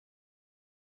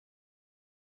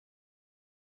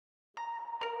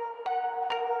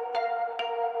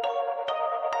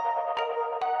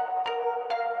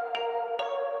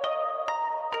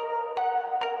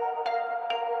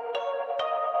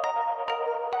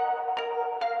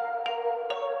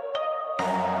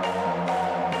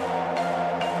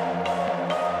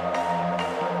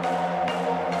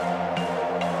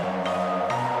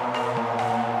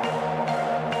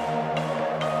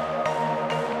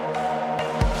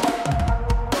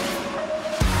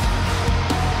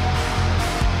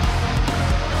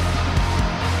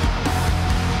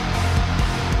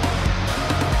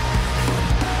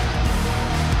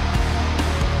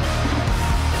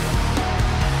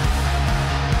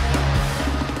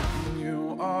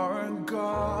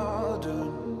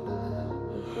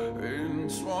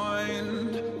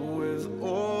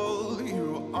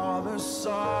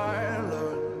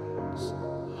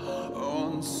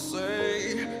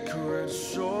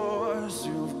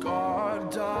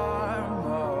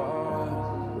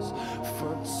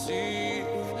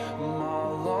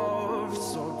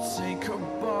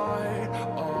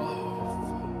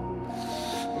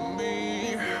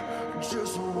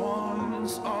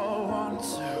once I want to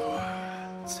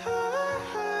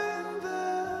turn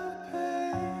the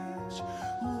page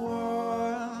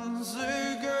once again.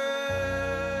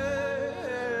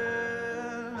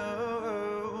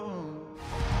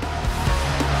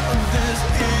 This is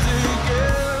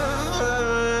again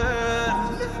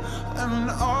an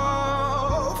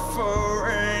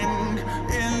offering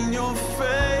in your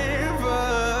favor,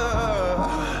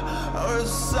 a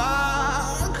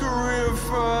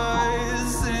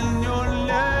sacrifice in your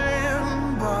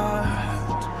name,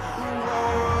 but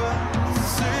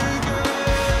once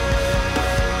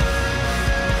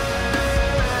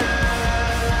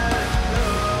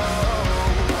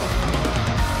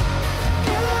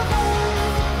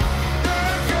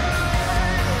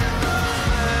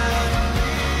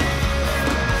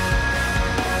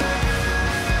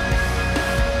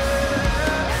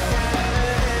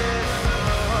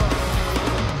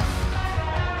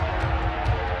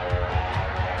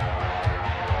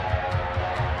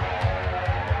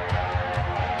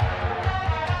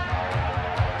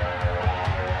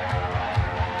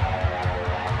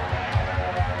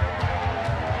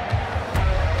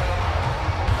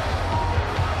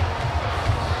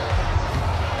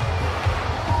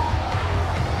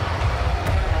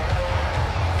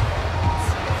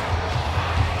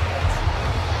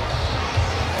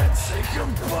say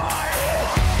goodbye.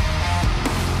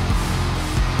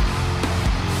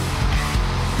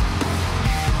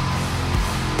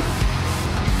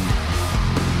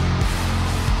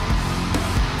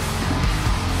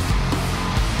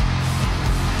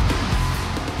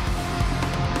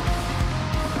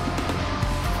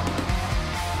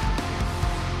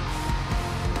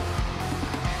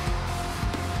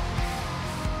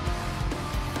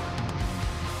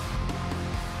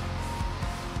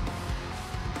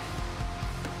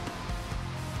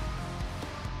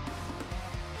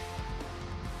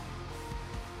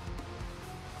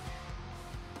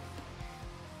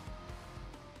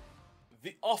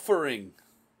 The Offering.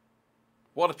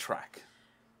 What a track.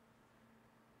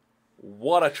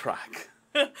 What a track.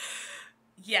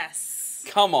 Yes.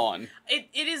 Come on. It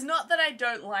is not that I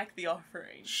don't like The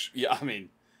Offering. Yeah, I mean,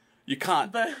 you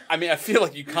can't. But- I mean, I feel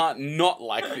like you can't not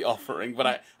like The Offering,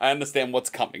 but I understand what's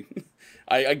coming.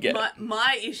 I get it.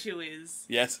 My issue is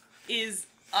Yes.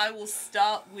 I will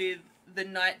start with The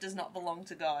Night Does Not Belong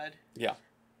to God. Yeah.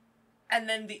 And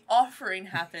then The Offering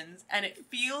happens, and it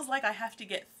feels like I have to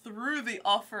get through The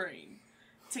Offering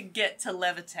to get to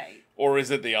Levitate. Or is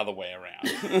it the other way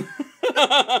around?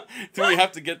 Do we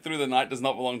have to get through The Night Does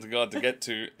Not Belong to God to get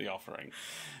to The Offering?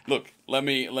 Look, let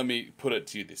me put it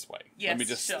to you this way. Yes, let me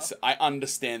just. sure. I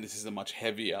understand this is a much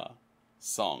heavier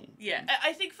song. Yeah,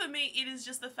 I think for me it is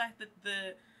just the fact that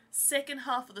the second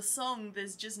half of the song,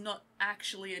 there's just not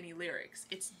actually any lyrics.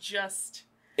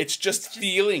 It's just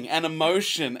feeling and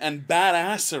emotion and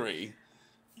badassery.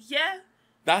 Yeah.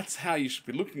 That's how you should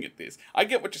be looking at this. I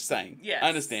get what you're saying. Yes. I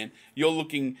understand. You're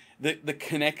looking the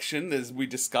connection, as we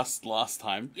discussed last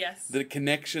time. Yes. The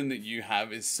connection that you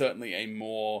have is certainly a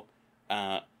more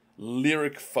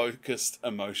lyric focused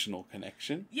emotional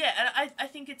connection. Yeah, and I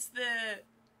think it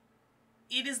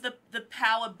is the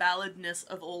power balladness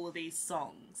of all of these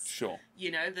songs. Sure. You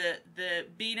know, the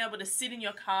being able to sit in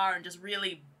your car and just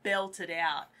really belt it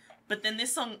out. But then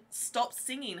this song stops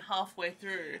singing halfway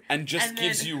through. And just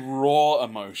gives you raw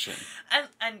emotion.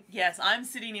 And yes, I'm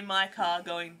sitting in my car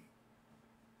going...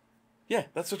 Yeah,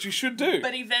 that's what you should do.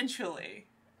 But eventually...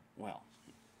 Well...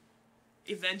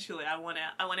 Eventually, I want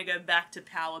to go back to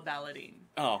power ballading.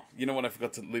 Oh, you know what I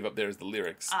forgot to leave up there is the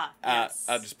lyrics. Yes.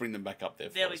 I'll just bring them back up there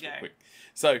for There us we real go. quick.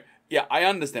 So, yeah, I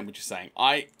understand what you're saying.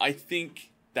 I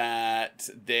think that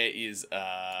there is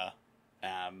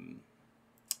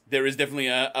definitely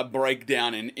a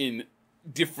breakdown in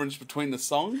difference between the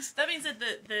songs. That means that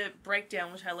the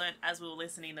breakdown, which I learned as we were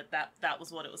listening, that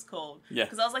was what it was called. Yeah.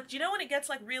 Because I was like, do you know when it gets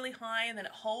like really high and then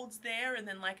it holds there, and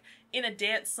then like in a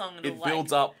dance song it'll It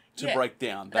builds up to break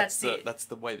down. That's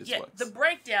the way this yeah, works. the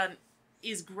breakdown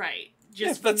is great. Yes,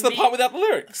 Just that's for the part me- without the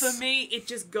lyrics. For me, it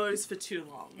just goes for too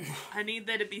long. I need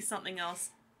there to be something else.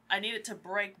 I need it to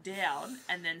break down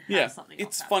and then have something else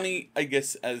it's happen. funny, I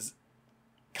guess, as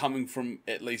coming from,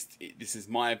 at least this is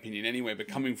my opinion anyway, but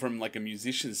coming from like a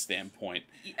musician's standpoint,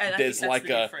 And I there's think like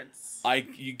that's the difference.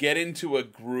 you get into a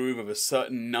groove of a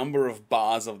certain number of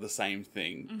bars of the same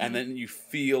thing, Mm-hmm. and then you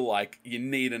feel like you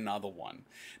need another one.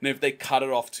 Now, if they cut it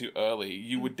off too early,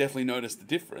 you would definitely notice the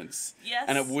difference. Yes.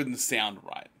 And it wouldn't sound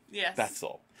right. Yes. That's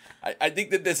all. I think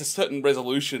that there's a certain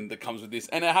resolution that comes with this,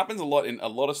 and it happens a lot in a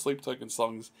lot of Sleeptoken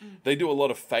songs. They do a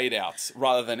lot of fade outs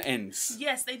rather than ends.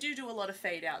 Yes, they do a lot of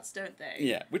fade outs, don't they?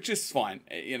 Yeah, which is fine.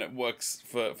 You know, it works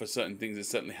for certain things. It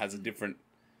certainly has a different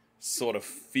sort of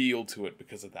feel to it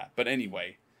because of that. But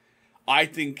anyway, I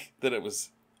think that it was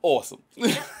awesome.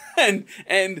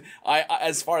 and I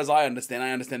as far as I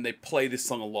understand they play this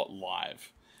song a lot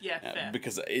live. Yeah, fair.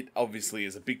 Because it obviously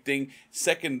is a big thing.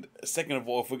 Second of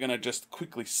all, if we're going to just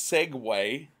quickly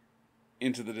segue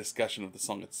into the discussion of the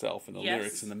song itself and the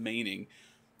lyrics and the meaning,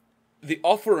 The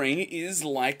Offering is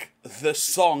like the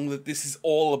song that this is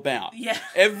all about. Yeah.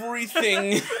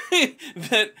 Everything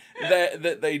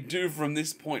that they do from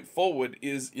this point forward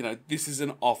is, this is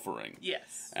an offering.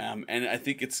 Yes. And I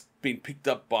think it's been picked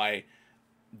up by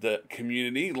the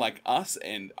community like us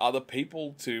and other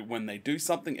people to when they do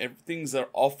something, everything's are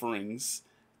offerings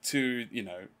to,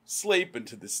 sleep and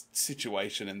to this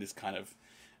situation and this kind of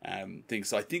thing.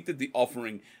 So I think that The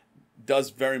Offering does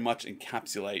very much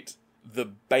encapsulate the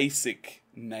basic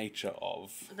nature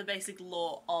of... The basic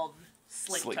law of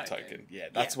Sleep Token. Yeah,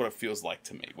 that's what it feels like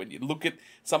to me. When you look at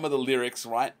some of the lyrics,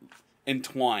 right?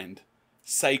 Entwined.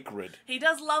 Sacred. He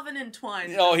does love an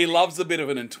entwine. Oh, he loves a bit of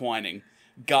an entwining.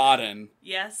 Garden.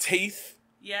 Yes. Teeth.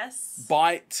 Yes.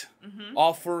 Bite.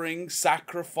 Offering.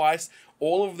 Sacrifice.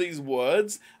 All of these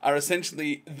words are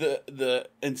essentially the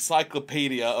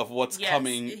encyclopedia of what's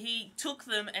coming. He took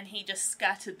them and he just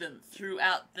scattered them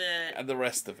throughout And the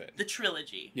rest of it. The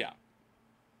trilogy. Yeah.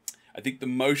 I think the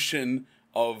motion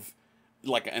of,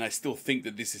 and I still think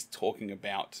that this is talking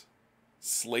about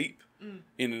sleep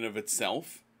in and of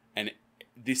itself. And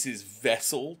this is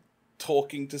Vessel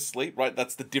talking to sleep, right?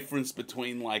 That's the difference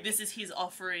between, This is his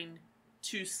offering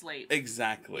to sleep.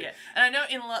 Exactly. Yeah. And I know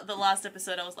in the last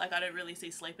episode I was like, I don't really see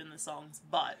sleep in the songs,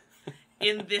 but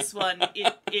in this one,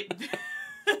 it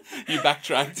You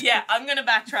backtracked? Yeah, I'm going to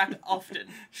backtrack often.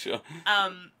 Sure.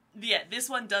 Yeah, this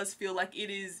one does feel like it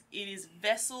is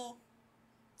Vessel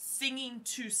singing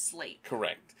to sleep.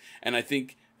 Correct. And I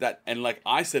think that, and like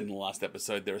I said in the last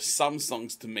episode, there are some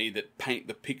songs to me that paint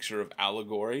the picture of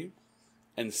allegory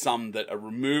and some that are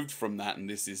removed from that, and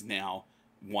this is now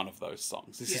one of those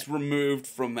songs. This is removed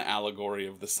from the allegory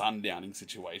of the sundowning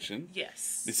situation.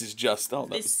 Yes. This is just, that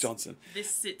was Johnson. This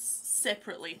sits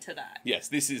separately to that. Yes,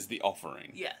 this is The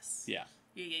Offering. Yes. Yeah.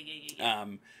 Yeah.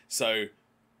 So,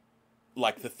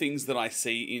 the things that I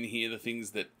see in here, the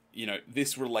things that,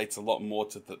 this relates a lot more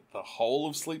to the whole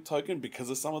of Sleep Token because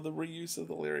of some of the reuse of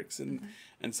the lyrics and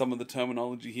some of the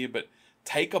terminology here, but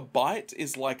take a bite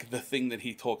is the thing that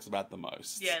he talks about the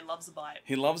most. Yeah, he loves a bite.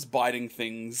 He loves biting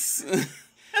things.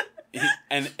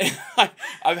 and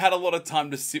I've had a lot of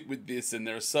time to sit with this, and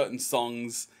there are certain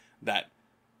songs that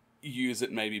use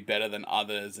it maybe better than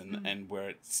others and where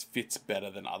it fits better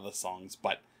than other songs,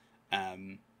 but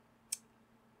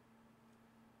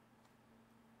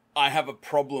I have a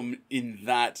problem in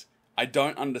that I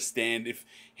don't understand if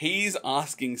he's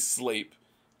asking sleep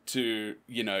to,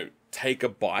 take a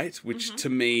bite, which to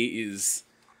me is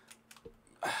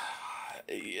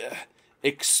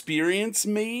experience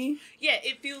me. Yeah,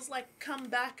 it feels like come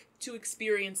back to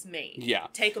experience me. Yeah.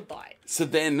 Take a bite. So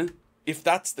then, if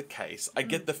that's the case, I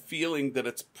get the feeling that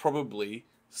it's probably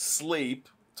sleep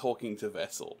talking to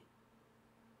Vessel.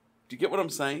 Do you get what I'm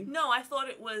saying? No, I thought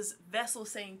it was Vessel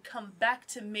saying, come back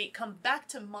to me, come back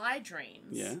to my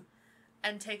dreams. Yeah.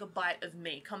 And take a bite of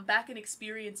me. Come back and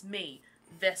experience me,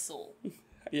 Vessel.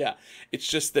 Yeah. It's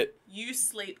just that... You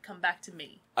sleep, come back to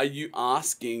me. Are you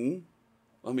asking...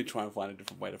 Let me try and find a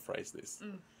different way to phrase this.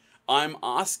 I'm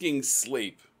asking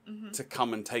sleep to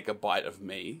come and take a bite of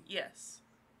me. Yes.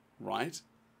 Right?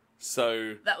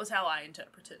 So... That was how I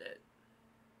interpreted it.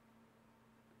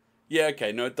 Yeah,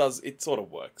 okay. No, it does. It sort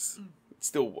of works. It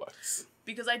still works.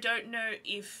 Because I don't know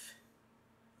if...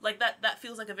 that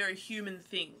feels like a very human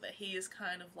thing. That he is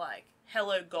kind of like,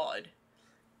 hello, God.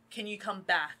 Can you come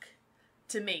back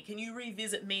to me? Can you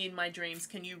revisit me in my dreams?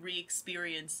 Can you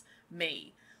re-experience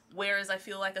me? Whereas I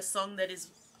feel like a song that is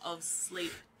of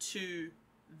sleep to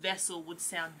Vessel would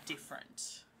sound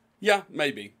different. Yeah,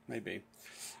 maybe.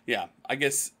 Yeah, I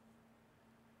guess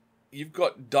you've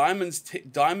got diamond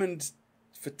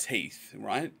for teeth,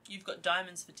 right? You've got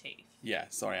diamonds for teeth. Yeah,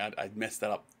 sorry, I messed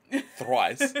that up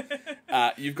thrice.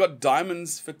 You've got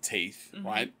diamonds for teeth,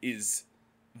 right? Is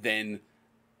then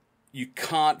you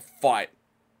can't fight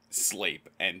sleep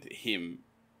and him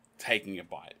taking a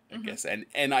bite, I guess.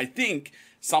 And I think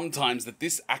sometimes that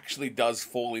this actually does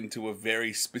fall into a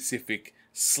very specific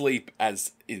sleep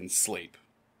as in sleep.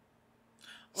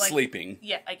 Sleeping.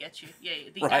 Yeah, I get you. Yeah,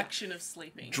 the Right. action of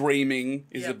sleeping. Dreaming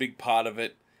is a Yep. big part of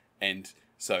it. And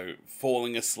so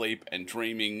falling asleep and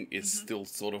dreaming is still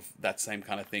sort of that same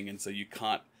kind of thing. And so you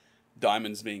can't,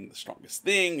 diamonds being the strongest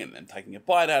thing and then taking a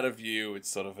bite out of you, it's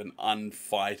sort of an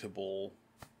unfightable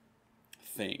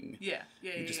thing. Yeah.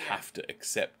 You just have to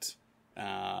accept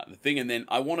the thing, and then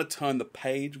I want to turn the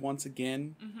page once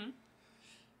again. Mm-hmm.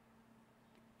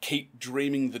 Keep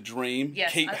dreaming the dream.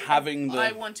 Yes, keep having the.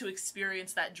 I want to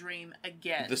experience that dream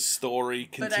again. The story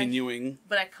continuing.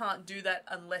 But I can't do that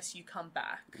unless you come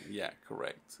back. Yeah,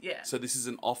 correct. Yeah. So this is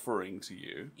an offering to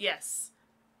you. Yes.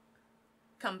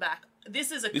 Come back.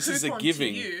 This is a This coupon is a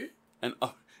giving. to you. And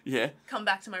yeah. Come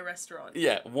back to my restaurant.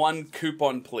 Yeah, one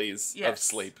coupon, please, Yes, of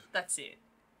sleep. That's it.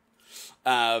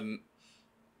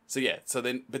 So yeah,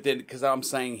 but then, because I'm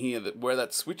saying here that where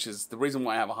that switches, the reason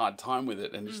why I have a hard time with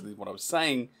it, and this is what I was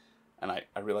saying, and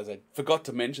I realised I forgot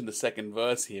to mention the second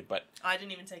verse here, but... I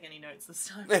didn't even take any notes this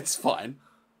time. That's fine.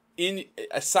 In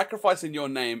a sacrifice in your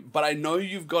name, but I know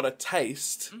you've got a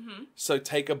taste, so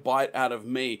take a bite out of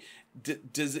me.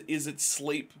 Is it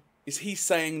sleep? Is he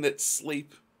saying that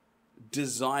sleep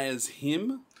desires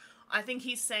him? I think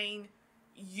he's saying,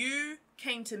 you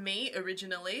came to me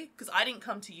originally, because I didn't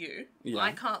come to you. Yeah.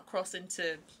 I can't cross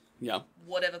into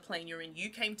whatever plane you're in. You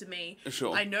came to me.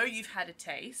 Sure. I know you've had a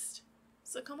taste,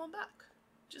 so come on back.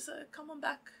 Just come on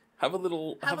back. Have a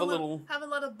little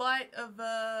bite of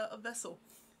a vessel.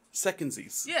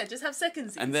 Secondsies. Yeah, just have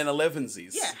secondsies. And then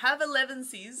 11sies. Yeah, have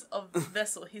 11sies of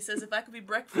vessel. He says if I could be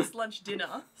breakfast, lunch,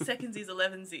 dinner, secondsies,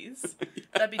 11sies,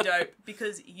 that'd be dope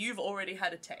because you've already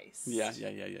had a taste. Yeah.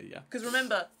 Because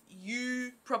remember,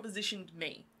 you propositioned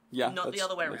me. Yeah, not the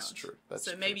other way around. That's true.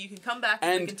 So maybe you can come back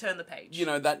and we can turn the page. You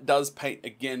know, that does paint,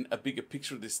 again, a bigger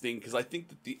picture of this thing, because I think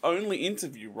that the only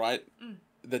interview, right,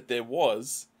 that there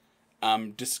was,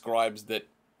 describes that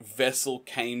sleep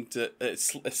came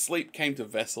to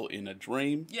Vessel in a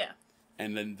dream. Yeah.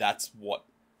 And then that's what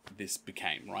this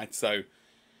became, right? So...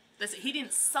 He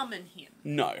didn't summon him.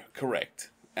 No,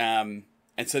 correct. And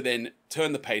so then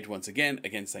turn the page once again,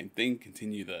 same thing,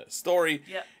 continue the story.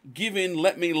 Yeah. Give in,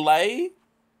 let me lay...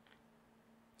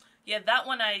 Yeah, that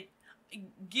one I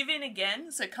give in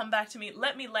again, so come back to me.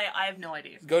 Let me lay, I have no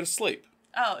idea. Go to sleep.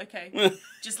 Oh, okay.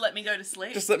 Just let me go to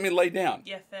sleep? Just let me lay down.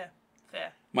 Yeah, fair.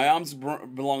 My arms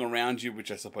belong around you,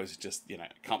 which I suppose is just,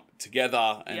 come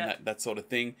together and that sort of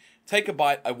thing. Take a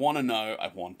bite, I want to know, I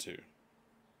want to.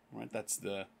 Right,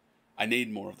 I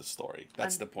need more of the story.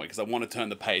 That's the point, because I want to turn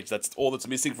the page. That's all that's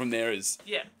missing from there is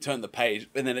turn the page.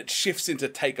 And then it shifts into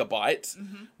take a bite,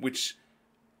 which...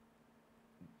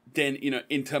 Then,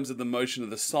 in terms of the motion of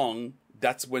the song,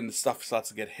 that's when the stuff starts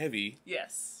to get heavy.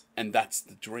 Yes. And that's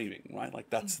the dreaming, right? Like,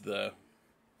 that's the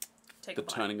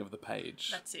turning of the page.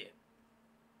 That's it.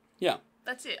 Yeah.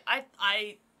 That's it. I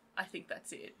think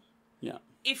that's it. Yeah.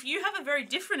 If you have a very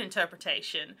different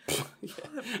interpretation...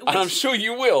 And I'm sure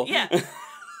you will. Yeah.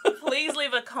 Please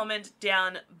leave a comment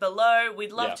down below.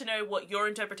 We'd love to know what your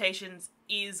interpretations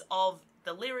is of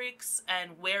the lyrics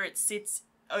and where it sits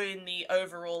in the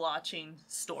overall arching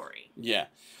story. Yeah.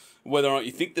 Whether or not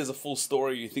you think there's a full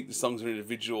story, you think the songs are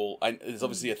individual, there's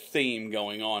obviously a theme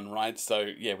going on, right? So,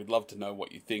 yeah, we'd love to know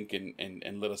what you think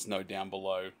and let us know down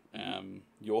below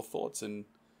your thoughts, and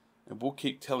we'll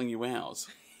keep telling you ours.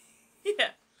 Yeah.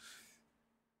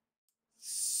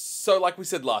 So, like we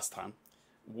said last time,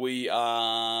 we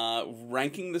are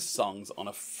ranking the songs on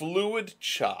a fluid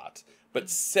chart, but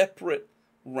separate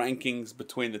rankings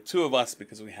between the two of us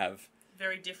because we have...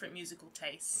 Very different musical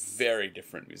tastes. Very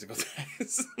different musical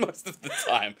tastes most of the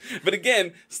time. But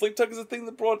again, Sleep Token is a thing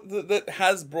that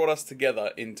has brought us together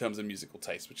in terms of musical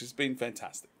taste, which has been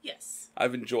fantastic. Yes.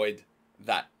 I've enjoyed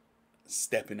that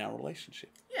step in our relationship.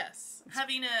 Yes.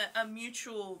 Having a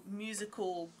mutual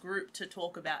musical group to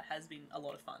talk about has been a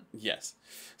lot of fun. Yes.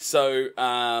 So,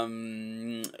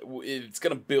 it's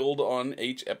going to build on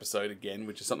each episode again,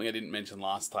 which is something I didn't mention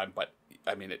last time, but,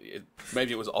 I mean,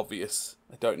 maybe it was obvious.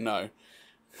 I don't know.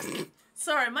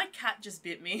 Sorry, my cat just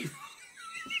bit me.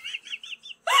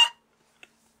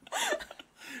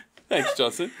 Thanks,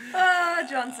 Johnson.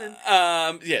 Johnson.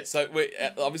 Yeah, so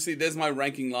obviously there's my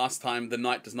ranking last time. The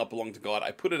Night Does Not Belong to God.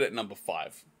 I put it at number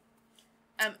 5.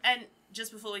 And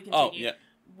just before we continue, yeah.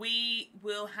 we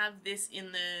will have this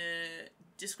in the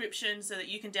description so that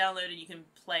you can download and you can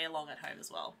play along at home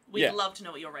as well. We'd love to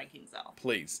know what your rankings are.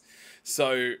 Please.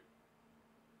 So,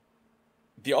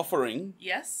 The Offering...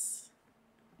 Yes.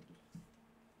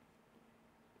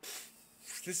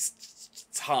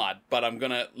 It's hard, but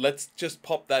let's just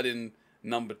pop that in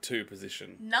number 2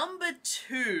 position. Number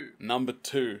 2. Number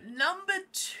 2. Number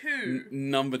 2.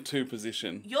 Number 2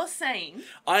 position. You're saying...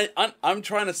 I'm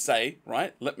trying to say,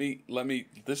 right? Let me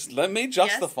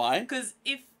justify. Because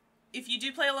if you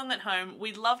do play along at home,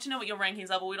 we'd love to know what your rankings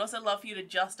are, but we'd also love for you to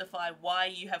justify why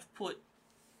you have put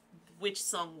which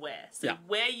song where. So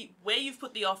where you've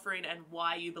put The Offering and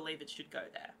why you believe it should go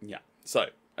there. Yeah. So,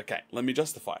 okay, let me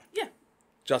justify. Yeah.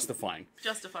 Justifying.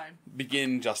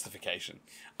 Begin justification.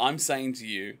 I'm saying to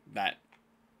you that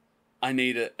I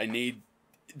need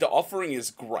the offering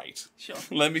is great. Sure.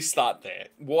 Let me start there.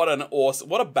 What a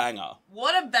banger.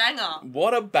 What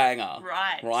a banger.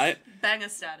 Right? Banger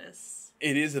status.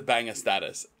 It is a banger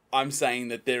status. I'm saying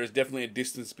that there is definitely a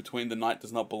distance between The Night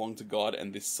Does Not Belong to God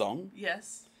and this song.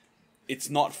 Yes. It's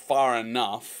not far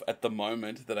enough at the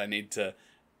moment that I need to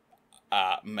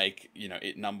make,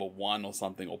 it number one or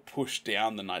something, or push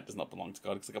down The Night Does Not Belong to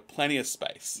God, because I've got plenty of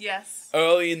space. Yes.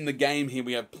 Early in the game here,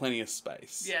 we have plenty of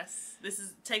space. Yes. This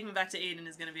is Take Me Back to Eden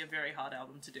is going to be a very hard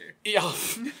album to do. Yeah.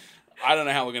 I don't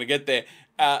know how we're going to get there,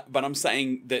 but I'm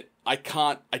saying that I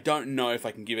don't know if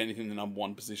I can give anything the number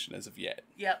one position as of yet.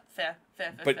 Yep, fair.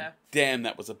 But damn,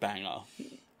 that was a banger.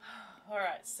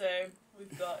 Alright, so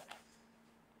we've got...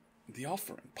 The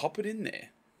offering. Pop it in there.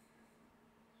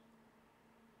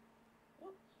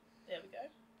 There we go.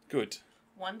 Good.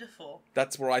 Wonderful.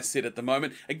 That's where I sit at the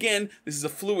moment. Again, this is a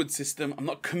fluid system. I'm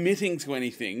not committing to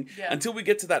anything until we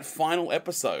get to that final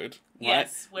episode. Right?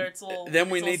 Yes, where it's all. Then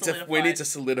we need to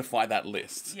solidify that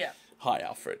list. Yeah. Hi,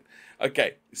 Alfred.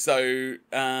 Okay, so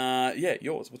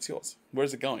yours. What's yours?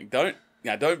 Where's it going? Don't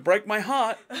break my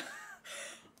heart.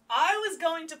 I was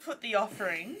going to put the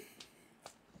offering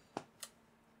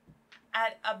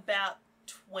at about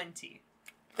 20.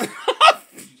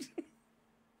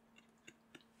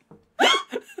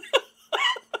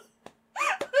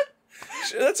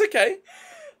 That's okay.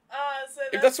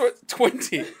 If that's what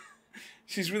 20.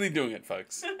 She's really doing it,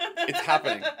 folks. It's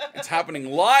happening. It's happening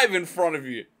live in front of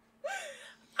you.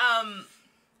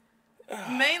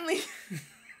 Mainly.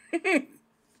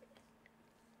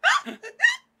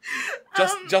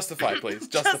 Justify, please.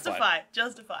 Justify.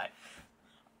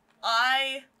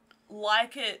 I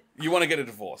like it. You want to get a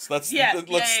divorce. Let's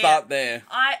start there.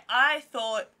 I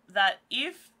thought that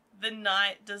if The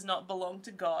Night Does Not Belong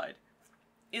to God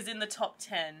is in the top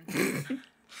 10,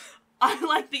 I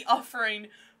like the offering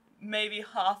maybe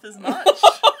half as much.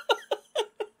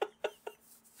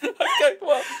 Okay,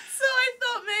 well. So I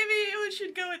thought maybe we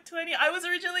should go at 20. I was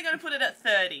originally going to put it at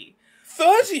 30.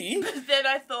 30? But then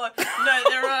I thought, no,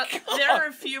 there are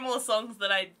a few more songs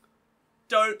that I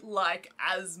don't like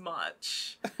as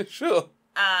much. Sure.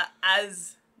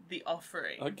 As the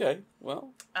offering. Okay,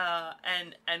 well.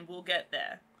 And we'll get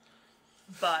there.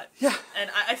 But yeah.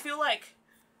 And I feel like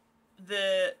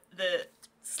the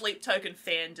sleeptoken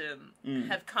fandom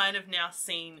have kind of now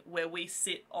seen where we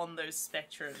sit on those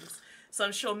spectrums. So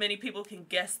I'm sure many people can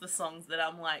guess the songs that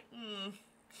I'm like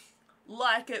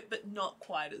it, but not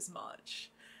quite as much.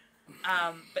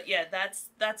 But yeah,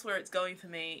 that's where it's going for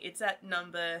me. It's at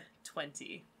number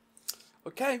 20.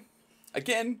 Okay.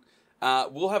 Again,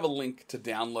 we'll have a link to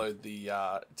download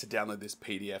this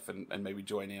PDF and maybe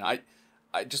join in.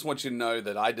 I just want you to know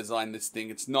that I designed this thing.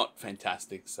 It's not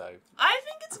fantastic, so I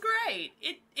think it's great.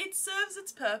 It serves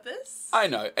its purpose. I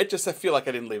know. I feel like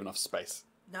I didn't leave enough space.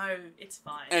 No, it's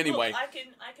fine. Anyway, look, I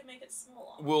can make it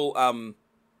smaller.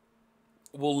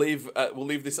 We'll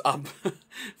leave this up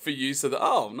for you so that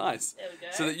nice. There we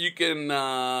go. So that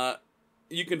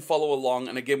you can follow along,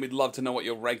 and again, we'd love to know what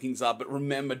your rankings are, but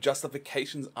remember,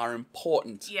 justifications are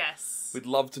important. Yes. We'd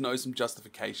love to know some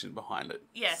justification behind it.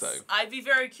 Yes. So. I'd be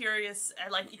very curious,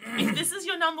 if this is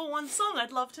your number one song,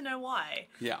 I'd love to know why.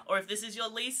 Yeah. Or if this is your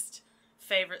least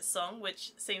favorite song,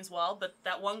 which seems wild, but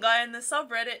that one guy in the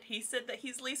subreddit, he said that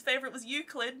his least favorite was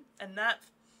Euclid, and that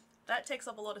takes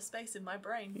up a lot of space in my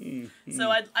brain. So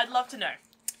I'd love to know.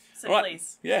 So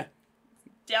please. Yeah.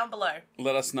 Down below.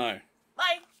 Let us know.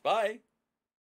 Bye. Bye.